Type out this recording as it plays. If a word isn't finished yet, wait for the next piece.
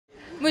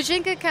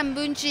Mujinga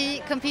Kambundji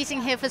competing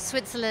here for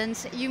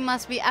Switzerland. You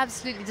must be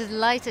absolutely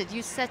delighted.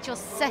 You set your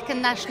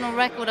second national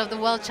record of the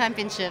World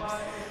Championships.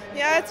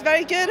 Yeah, it's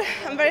very good.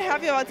 I'm very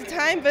happy about the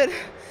time, but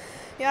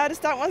yeah, the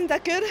start wasn't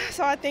that good,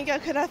 so I think I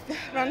could have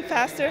run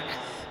faster,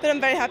 but I'm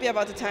very happy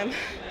about the time.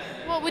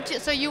 What would you,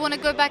 so you want to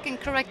go back and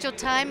correct your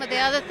time? Are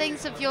there other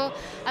things of your,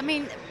 I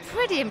mean,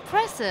 pretty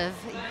impressive.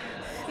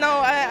 No,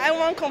 I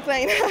won't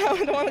complain.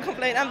 I don't want to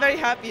complain. I'm very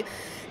happy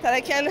that I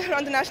can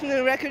run the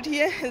national record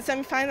here in the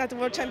semi-final at the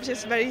World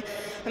Championships. Very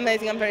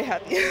amazing. I'm very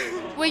happy.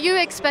 Were you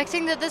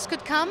expecting that this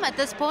could come at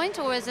this point,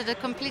 or is it a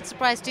complete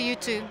surprise to you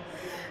too?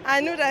 I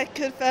knew that I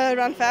could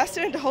run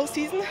faster the whole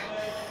season,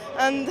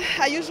 and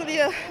I usually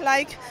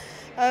like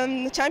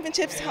the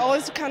championships. I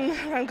always can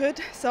run good,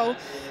 so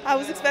I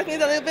was expecting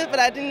it a little bit, but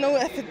I didn't know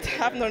if it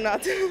happened or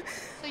not.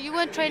 So you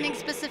weren't training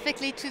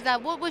specifically to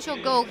that. What was your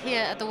goal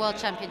here at the World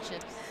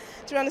Championships?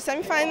 To run the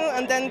semi-final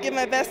and then give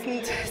my best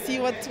and see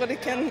what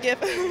it can give.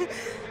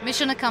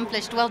 Mission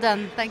accomplished. Well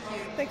done. Thank you.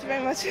 Thank you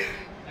very much.